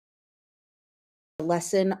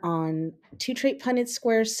lesson on two-trait Punnett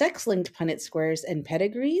squares, sex-linked Punnett squares, and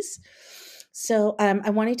pedigrees. So I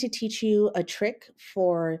wanted to teach you a trick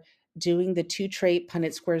for doing the two-trait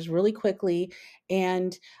Punnett squares really quickly,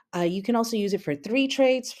 and you can also use it for 3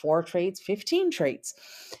 traits, 4 traits, 15 traits.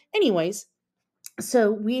 Anyways,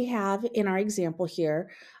 so we have in our example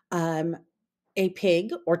here um, a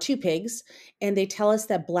pig or 2 pigs, and they tell us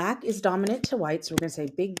that black is dominant to white. So we're going to say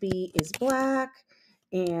big B is black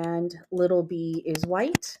and little b is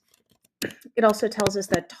white. It also tells us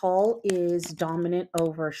that tall is dominant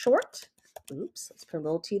over short. Oops, let's put a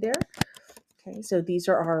little t there. Okay, so these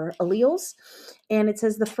are our alleles. And it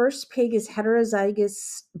says the first pig is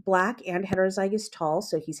heterozygous black and heterozygous tall.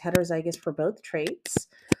 So he's heterozygous for both traits.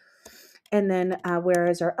 And then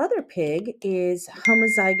whereas our other pig is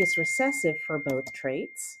homozygous recessive for both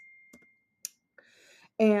traits.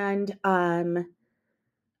 And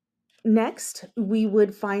next, we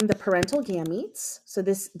would find the parental gametes. So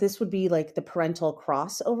this would be like the parental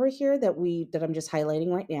cross over here that I'm just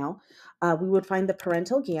highlighting right now. We would find the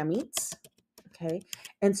parental gametes. Okay,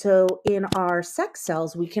 and so in our sex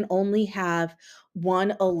cells, we can only have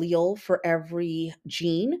one allele for every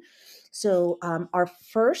gene. So our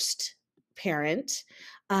first parent,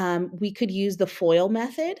 we could use the FOIL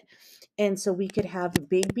method. And so we could have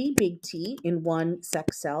big B, big T in one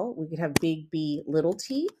sex cell. We could have big B, little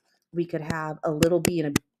t. We could have a little b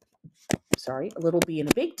and a little b and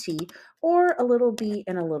a big T, or a little b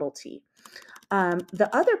and a little t. The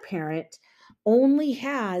other parent only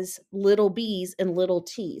has little b's and little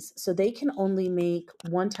t's, so they can only make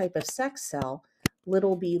one type of sex cell,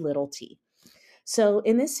 little b, little t. So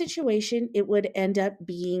in this situation, it would end up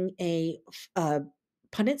being a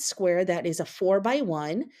Punnett square that is a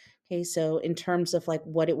 4x1. Okay, so in terms of like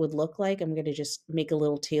what it would look like, I'm going to just make a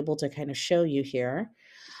little table to kind of show you here.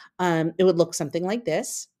 It would look something like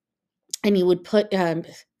this. And you would put,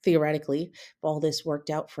 theoretically, if all this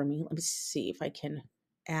worked out for me, let me see if I can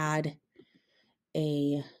add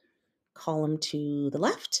a column to the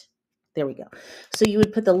left. There we go. So you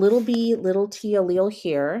would put the little b, little t allele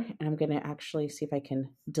here, and I'm going to actually see if I can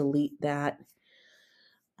delete that.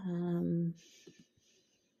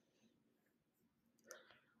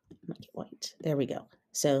 Make it white. There we go.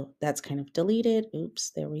 So that's kind of deleted. Oops,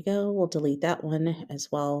 there we go. We'll delete that one as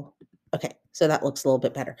well. Okay, so that looks a little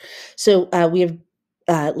bit better. So we have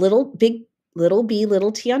little b,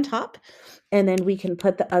 little t on top, and then we can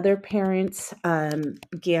put the other parent's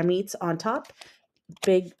gametes on top.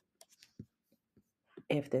 Big,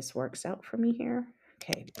 if this works out for me here.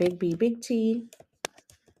 Okay, big B, big T.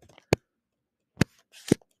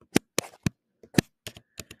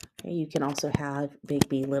 Okay, you can also have big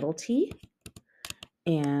B, little t,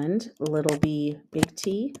 and little b, big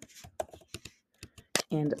T,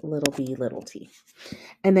 and little b, little t.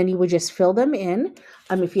 And then you would just fill them in.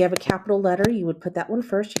 If you have a capital letter, you would put that one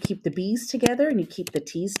first. You keep the B's together and you keep the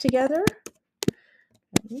T's together.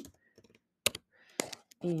 Okay.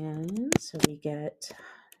 And so we get,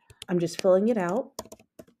 I'm just filling it out.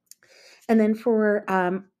 And then for,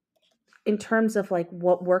 in terms of like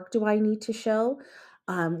what work do I need to show,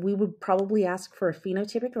 we would probably ask for a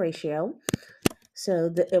phenotypic ratio.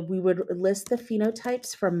 So we would list the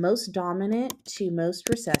phenotypes from most dominant to most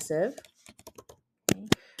recessive. Okay.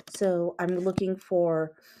 So I'm looking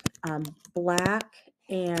for black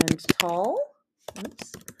and tall.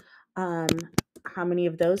 Oops. How many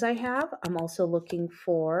of those I have? I'm also looking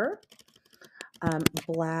for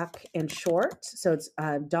black and short. So it's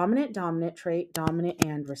dominant, dominant trait, dominant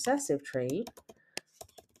and recessive trait.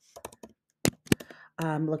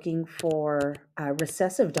 I'm looking for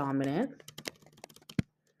recessive dominant.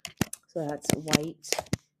 So that's white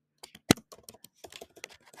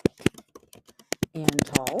and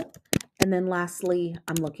tall. And then lastly,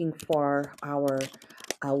 I'm looking for our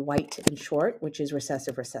white and short, which is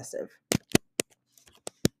recessive, recessive.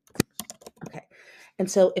 Okay.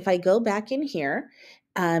 And so if I go back in here,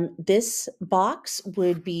 this box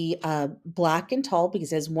would be black and tall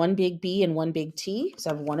because it has one big B and one big T. So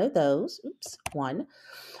I have one of those. Oops, one.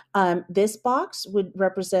 This box would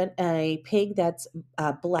represent a pig that's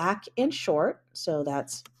black and short. So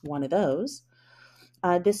that's one of those.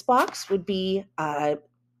 This box would be a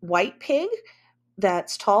white pig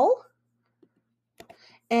that's tall.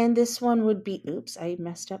 And this one would be, oops, I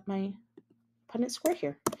messed up my Punnett square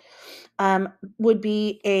here. Would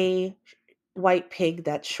be a white pig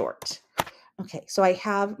that's short. Okay, so I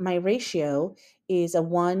have my ratio is a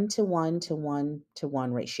 1 to 1 to 1 to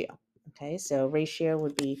 1 ratio. Okay, so ratio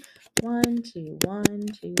would be 1 to 1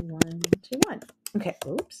 to 1 to 1. Okay,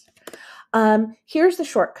 oops. Here's the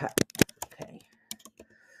shortcut. Okay,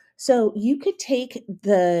 so you could take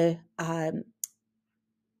the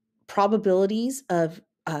probabilities of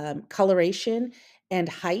coloration and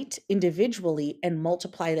height individually and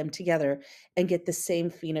multiply them together and get the same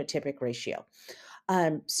phenotypic ratio.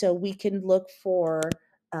 So we can look for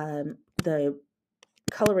the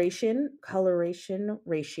coloration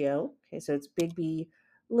ratio. Okay, so it's big B,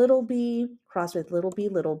 little b, crossed with little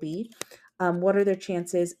b. What are their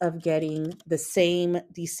chances of getting these same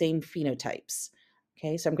phenotypes?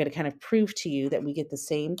 Okay, so I'm going to kind of prove to you that we get the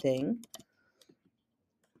same thing.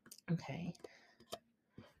 Okay.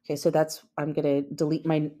 Okay, so that's, I'm going to delete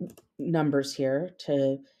my numbers here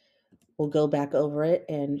we'll go back over it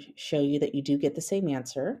and show you that you do get the same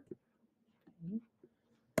answer.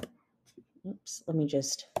 Oops, let me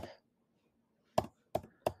just,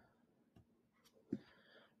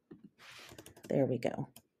 there we go.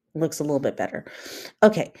 Looks a little bit better.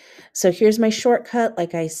 Okay, so here's my shortcut,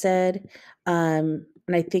 like I said, and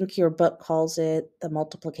I think your book calls it the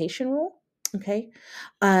multiplication rule. Okay,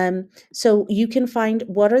 so you can find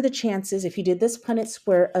what are the chances if you did this Punnett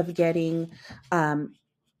square of getting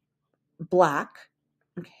black,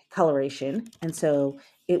 okay, coloration, and so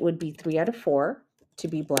it would be 3 out of 4 to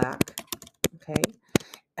be black, okay,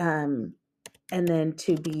 and then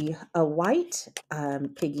to be a white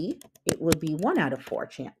piggy, it would be 1 out of 4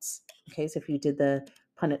 chance. Okay, so if you did the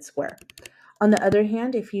Punnett square. On the other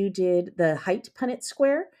hand, if you did the height Punnett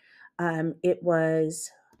square, it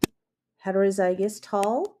was heterozygous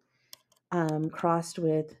tall crossed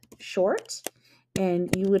with short,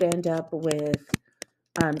 and you would end up with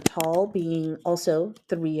tall being also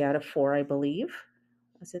 3 out of 4, I believe.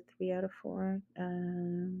 Was it 3 out of 4?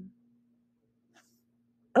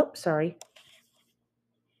 Oh, sorry.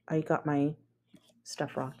 I got my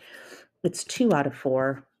stuff wrong. It's 2 out of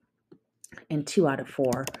 4 and 2 out of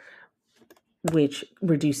 4, which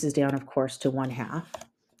reduces down, of course, to 1/2.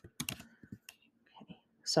 Okay,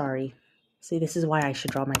 sorry. See, this is why I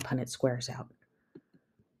should draw my Punnett squares out.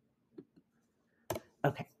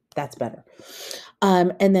 Okay, that's better.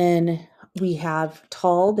 And then we have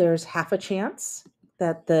tall. There's half a chance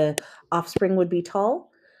that the offspring would be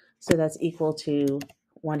tall. So that's equal to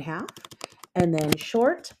 1/2. And then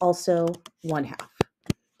short, also 1/2.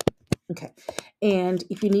 Okay, and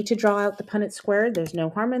if you need to draw out the Punnett square, there's no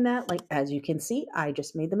harm in that. Like, as you can see, I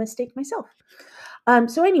just made the mistake myself.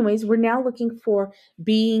 So anyways, we're now looking for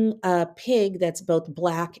being a pig that's both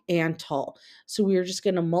black and tall. So we're just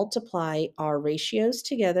going to multiply our ratios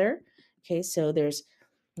together. Okay, so there's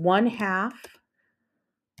 1/2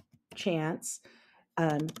 chance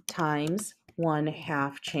times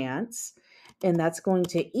 1/2 chance, and that's going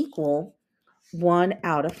to equal 1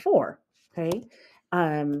 out of 4. Okay,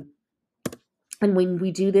 and when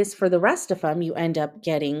we do this for the rest of them, you end up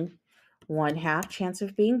getting 1/2 chance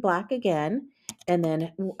of being black again. And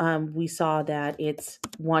then we saw that it's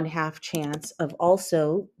 1/2 chance of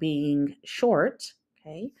also being short.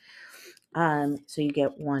 Okay. So you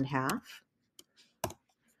get 1/2,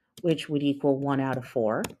 which would equal 1 out of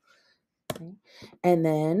 4. Okay. And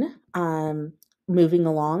then moving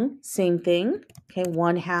along, same thing. Okay.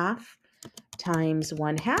 1/2 times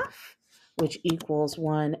 1/2, which equals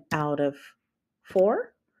 1 out of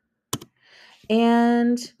 4.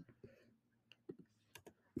 And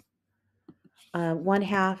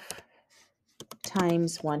 1/2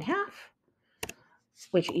 times 1/2,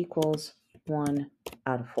 which equals 1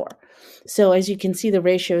 out of 4. So as you can see, the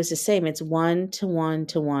ratio is the same. It's 1 to 1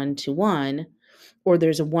 to 1 to 1, or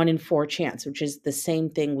there's a 1 in 4 chance, which is the same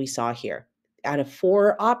thing we saw here. Out of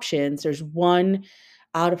 4 options, there's 1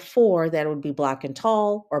 out of 4 that would be black and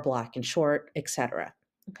tall or black and short, etc.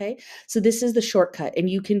 Okay, so this is the shortcut, and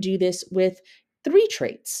you can do this with 3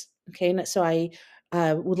 traits. Okay, so I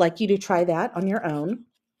would like you to try that on your own.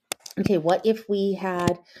 Okay, what if we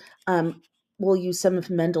had, we'll use some of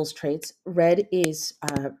Mendel's traits. Red is,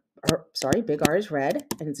 big R is red,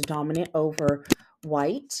 and it's dominant over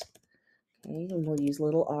white. Okay, and we'll use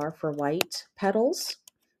little r for white petals,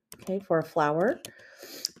 okay, for a flower.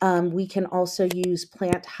 We can also use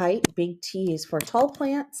plant height. Big T is for tall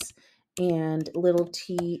plants, and little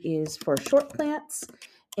t is for short plants.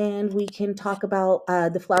 And we can talk about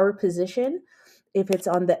the flower position, if it's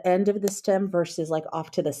on the end of the stem versus like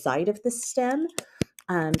off to the side of the stem.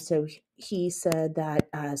 So he said that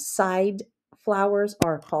side flowers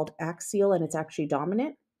are called axial, and it's actually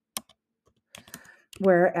dominant,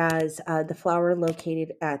 whereas the flower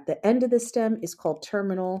located at the end of the stem is called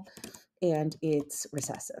terminal, and it's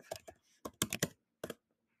recessive.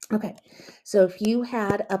 Okay, so if you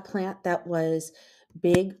had a plant that was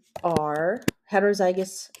big R,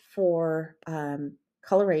 heterozygous for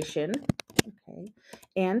coloration, okay,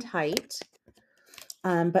 and height,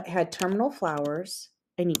 but had terminal flowers,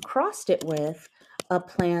 and you crossed it with a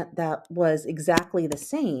plant that was exactly the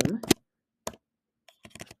same,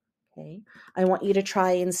 okay, I want you to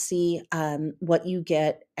try and see what you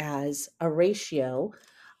get as a ratio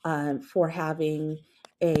for having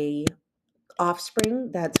a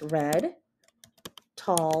offspring that's red,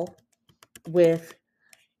 tall, with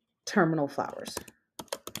terminal flowers.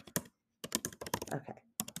 Okay.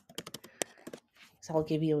 So I'll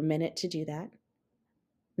give you a minute to do that.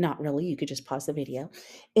 Not really, you could just pause the video.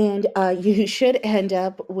 And you should end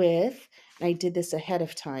up with, and I did this ahead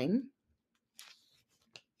of time.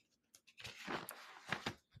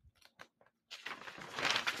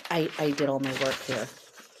 I did all my work here.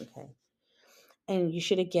 Okay. And you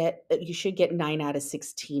should get 9 out of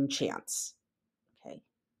 16 chance. Okay.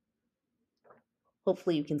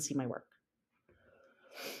 Hopefully you can see my work.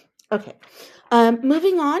 Okay.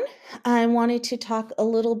 Moving on, I wanted to talk a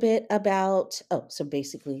little bit about, so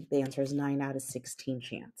basically the answer is 9 out of 16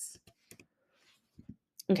 chance.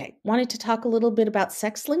 Okay, wanted to talk a little bit about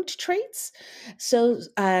sex-linked traits. So,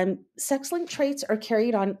 sex-linked traits are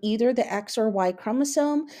carried on either the X or Y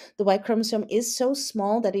chromosome. The Y chromosome is so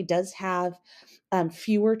small that it does have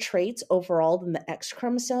fewer traits overall than the X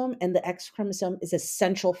chromosome, and the X chromosome is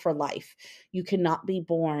essential for life. You cannot be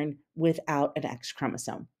born without an X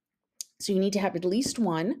chromosome. So you need to have at least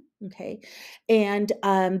one, okay? And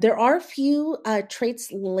there are a few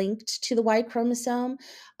traits linked to the Y chromosome.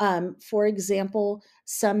 For example,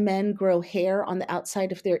 some men grow hair on the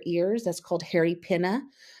outside of their ears. That's called hairy pinna.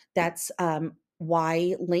 That's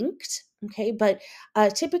Y linked, okay? But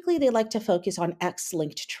typically they like to focus on X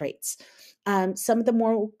linked traits. Some of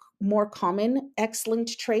the more common X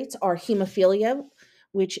linked traits are hemophilia,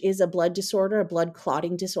 which is a blood disorder, a blood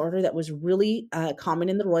clotting disorder that was really common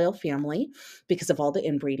in the royal family because of all the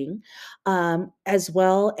inbreeding, as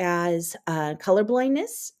well as color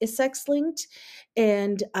blindness is sex linked.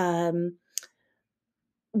 And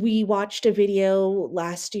we watched a video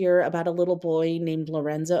last year about a little boy named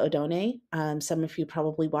Lorenzo Odone. Some of you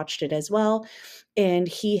probably watched it as well. And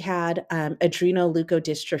he had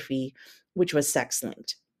adrenoleukodystrophy, which was sex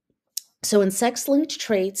linked. So in sex-linked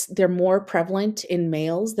traits, they're more prevalent in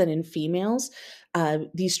males than in females.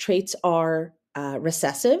 These traits are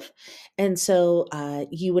recessive, and so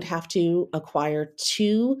you would have to acquire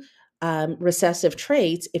two recessive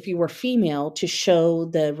traits if you were female to show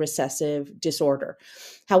the recessive disorder.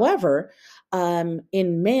 However,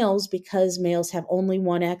 in males, because males have only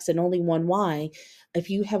one X and only one Y,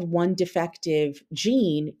 if you have one defective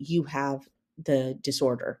gene, you have the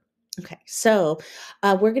disorder. Okay, so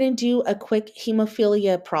we're going to do a quick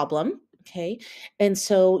hemophilia problem. Okay, and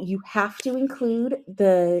so you have to include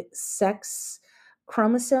the sex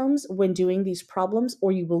chromosomes when doing these problems,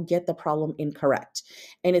 or you will get the problem incorrect.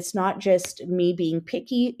 And it's not just me being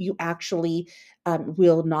picky, you actually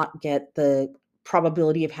will not get the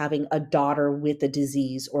probability of having a daughter with a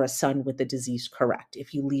disease or a son with the disease correct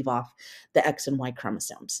if you leave off the X and Y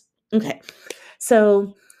chromosomes. Okay,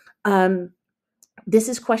 so this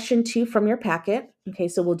is question 2 from your packet. Okay,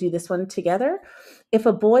 so we'll do this one together. If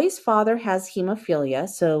a boy's father has hemophilia,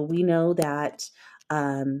 so we know that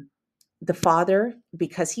the father,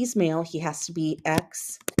 because he's male, he has to be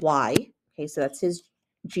XY. Okay, so that's his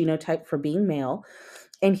genotype for being male,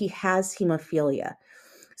 and he has hemophilia.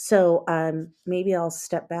 So maybe I'll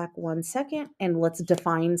step back 1 second and let's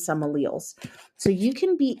define some alleles. So you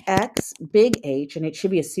can be X big H, and it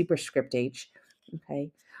should be a superscript H.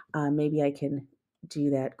 Okay, maybe I can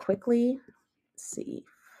do that quickly. Let's see.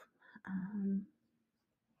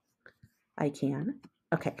 I can.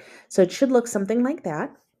 Okay, so it should look something like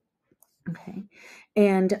that. Okay,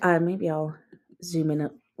 and maybe I'll zoom in.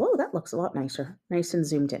 Whoa, that looks a lot nicer. Nice and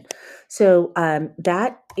zoomed in. So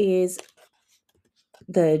that is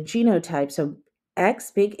the genotype. So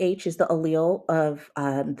X big H is the allele of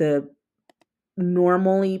the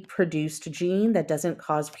normally produced gene that doesn't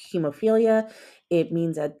cause hemophilia. It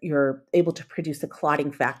means that you're able to produce the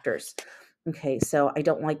clotting factors. Okay, so I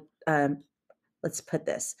don't like, let's put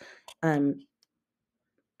this,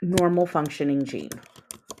 normal functioning gene.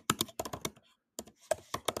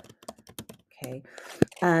 Okay,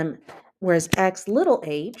 whereas X little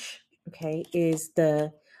h, okay, is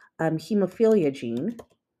the hemophilia gene.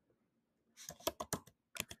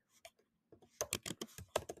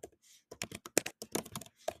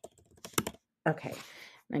 Okay,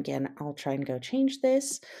 again, I'll try and go change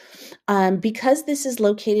this. Because this is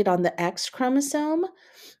located on the X chromosome,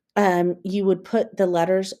 you would put the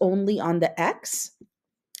letters only on the X.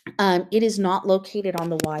 It is not located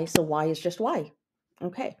on the Y, so Y is just Y.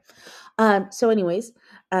 Okay. So anyways,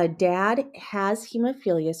 dad has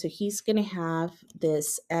hemophilia, so he's going to have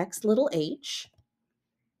this X little h.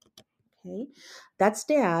 Okay, that's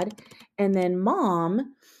dad. And then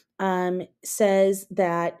mom says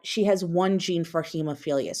that she has one gene for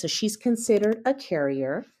hemophilia. So she's considered a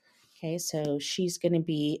carrier. Okay, so she's going to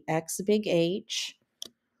be X big H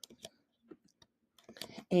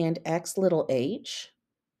and X little h.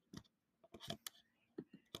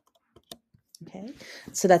 Okay,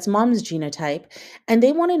 so that's mom's genotype. And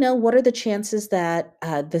they want to know what are the chances that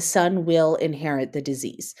the son will inherit the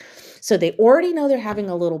disease. So they already know they're having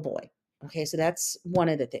a little boy. Okay, so that's one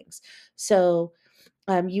of the things. So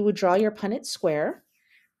you would draw your Punnett square.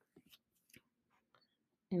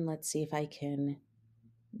 And let's see if I can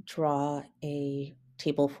draw a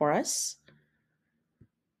table for us.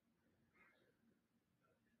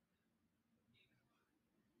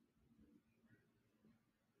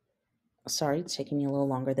 Sorry, it's taking me a little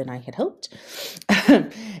longer than I had hoped.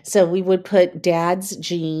 So we would put dad's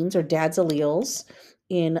genes or dad's alleles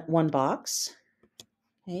in one box.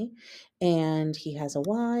 Okay, and he has a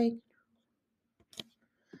Y.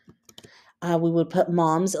 We would put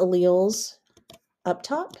mom's alleles up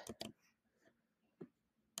top.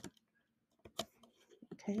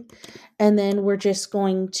 Okay, and then we're just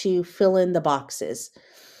going to fill in the boxes.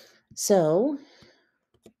 So,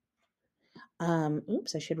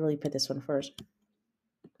 oops, I should really put this one first.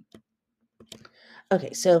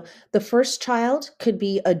 Okay, so the first child could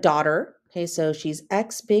be a daughter. Okay, so she's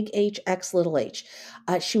X big H, X little h.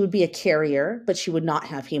 She would be a carrier, but she would not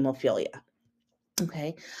have hemophilia.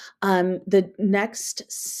 Okay, the next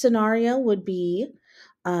scenario would be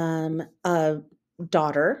a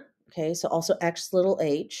daughter. Okay, so also X little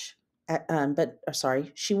h, but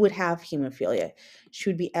sorry, she would have hemophilia. She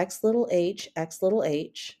would be X little h, X little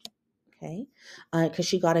h. Okay, because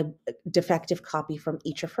she got a defective copy from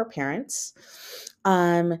each of her parents.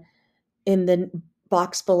 In the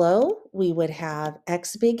box below, we would have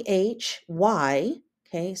X big H, Y.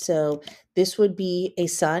 Okay, so this would be a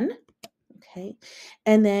son. Okay,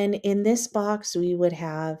 and then in this box, we would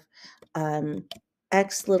have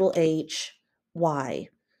X little h, Y.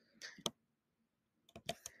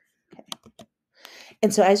 Okay.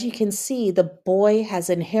 And so as you can see, the boy has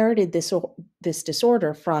inherited this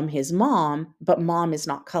disorder from his mom, but mom is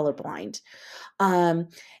not colorblind.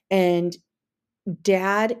 And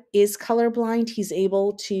dad is colorblind. He's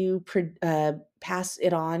able to pass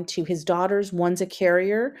it on to his daughters. One's a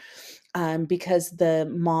carrier because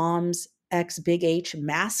the mom's X big H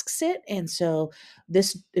masks it. And so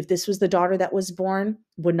if this was the daughter that was born,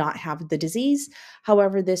 would not have the disease.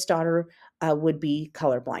 However, this daughter would be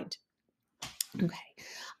colorblind. Okay.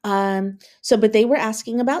 But they were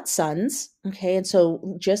asking about sons. Okay. And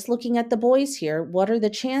so just looking at the boys here, what are the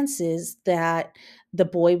chances that the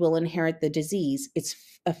boy will inherit the disease? It's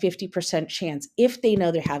a 50% chance if they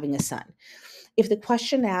know they're having a son. If the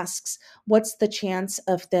question asks, what's the chance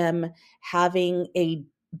of them having a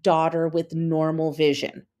daughter with normal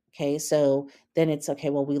vision? Okay. So then it's okay.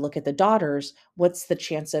 Well, we look at the daughters. What's the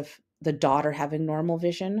chance of the daughter having normal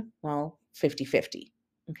vision? Well, 50-50.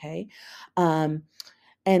 Okay.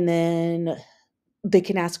 And then they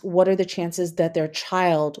can ask, what are the chances that their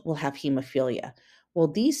child will have hemophilia? Well,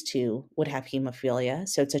 these two would have hemophilia.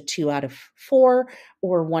 So it's a 2 out of 4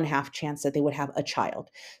 or 1/2 chance that they would have a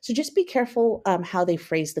child. So just be careful how they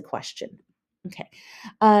phrase the question. Okay.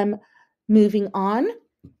 Moving on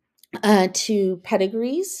to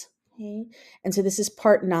pedigrees. Okay. And so this is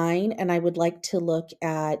part 9, and I would like to look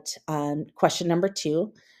at question number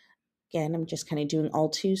 2. Again, I'm just kind of doing all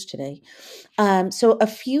twos today. So a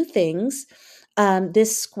few things.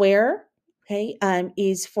 This square, okay,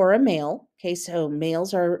 is for a male. Okay, so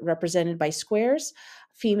males are represented by squares.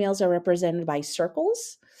 Females are represented by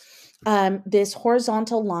circles. This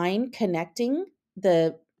horizontal line connecting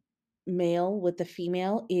the male with the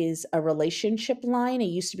female is a relationship line. It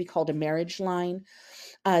used to be called a marriage line.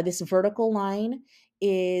 This vertical line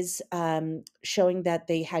is showing that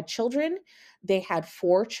they had children. They had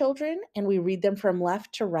 4 children, and we read them from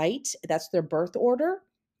left to right. That's their birth order.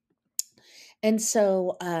 And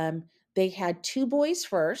so they had 2 boys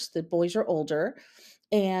first. The boys are older,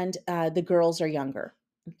 and the girls are younger.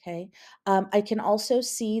 Okay. I can also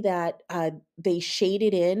see that they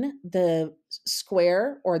shaded in the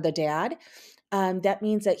square or the dad. That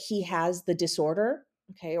means that he has the disorder,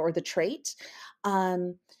 okay, or the trait.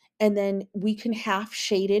 Um, and then we can half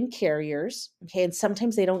shade in carriers, okay, and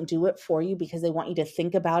sometimes they don't do it for you because they want you to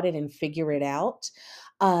think about it and figure it out.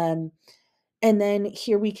 Um, and then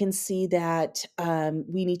here we can see that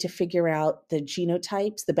we need to figure out the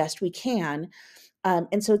genotypes the best we can.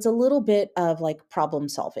 And so it's a little bit of like problem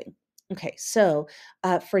solving. Okay, so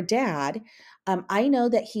for dad, I know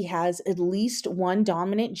that he has at least one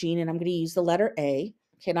dominant gene, and I'm going to use the letter A.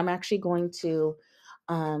 Okay, and I'm actually going to,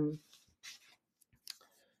 um,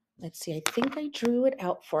 let's see, I think I drew it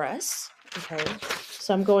out for us. Okay,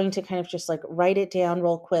 so I'm going to kind of just like write it down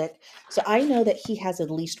real quick. So I know that he has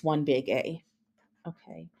at least one big A.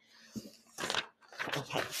 Okay.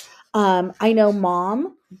 Okay. I know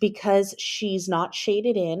mom, because she's not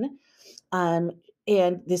shaded in, um,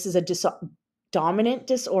 and this is a dominant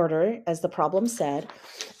disorder, as the problem said,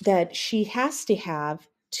 that she has to have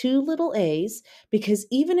two little a's, because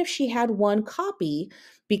even if she had one copy,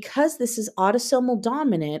 because this is autosomal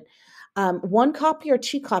dominant, one copy or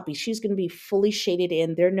two copies, she's going to be fully shaded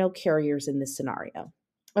in. There are no carriers in this scenario.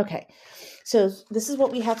 Okay, so this is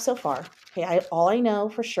what we have so far. Okay, all I know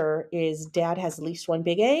for sure is dad has at least one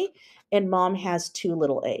big A and mom has two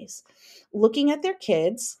little a's. Looking at their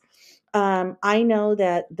kids, I know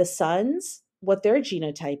that the sons, what their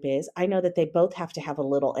genotype is, I know that they both have to have a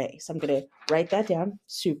little a. So I'm going to write that down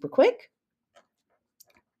super quick.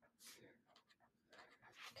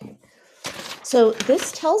 Okay. So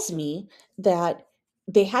this tells me that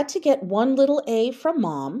they had to get one little a from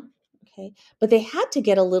mom, okay, but they had to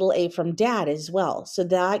get a little a from dad as well. So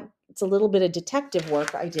that it's a little bit of detective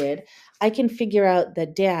work I did. I can figure out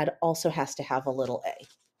that dad also has to have a little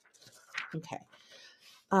a. Okay.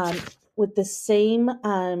 With the same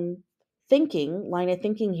line of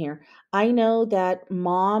thinking here, I know that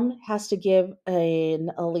mom has to give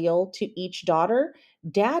an allele to each daughter.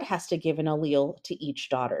 Dad has to give an allele to each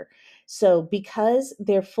daughter. So because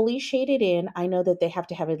they're fully shaded in, I know that they have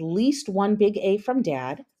to have at least one big A from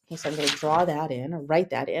dad. Okay, so I'm going to draw that in or write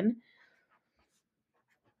that in.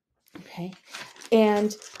 Okay.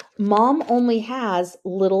 And mom only has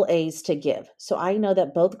little a's to give. So I know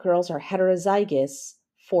that both girls are heterozygous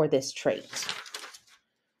for this trait.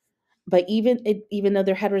 But even though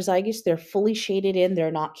they're heterozygous, they're fully shaded in,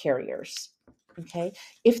 they're not carriers. Okay.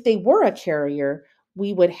 If they were a carrier,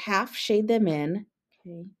 we would half shade them in.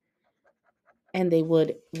 Okay. And they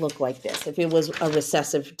would look like this. If it was a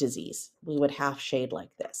recessive disease, we would half shade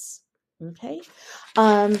like this. Okay.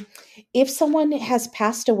 If someone has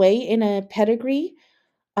passed away in a pedigree,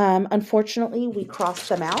 unfortunately, we cross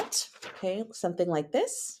them out. Okay. Something like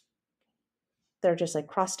this. They're just like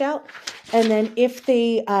crossed out. And then if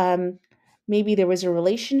they, maybe there was a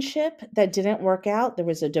relationship that didn't work out, there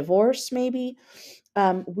was a divorce maybe,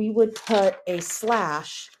 we would put a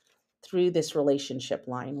slash through this relationship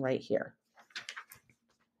line right here.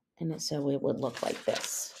 And so it would look like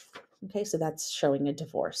this. Okay, so that's showing a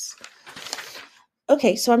divorce.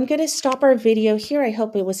 Okay, so I'm going to stop our video here. I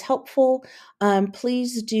hope it was helpful.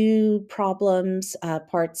 Please do problems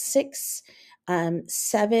part 6,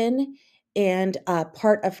 7, and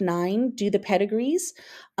part of 9. Do the pedigrees.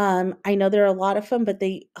 I know there are a lot of them, but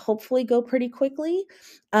they hopefully go pretty quickly.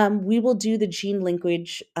 We will do the gene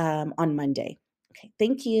linkage on Monday. Okay,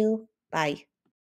 thank you. Bye.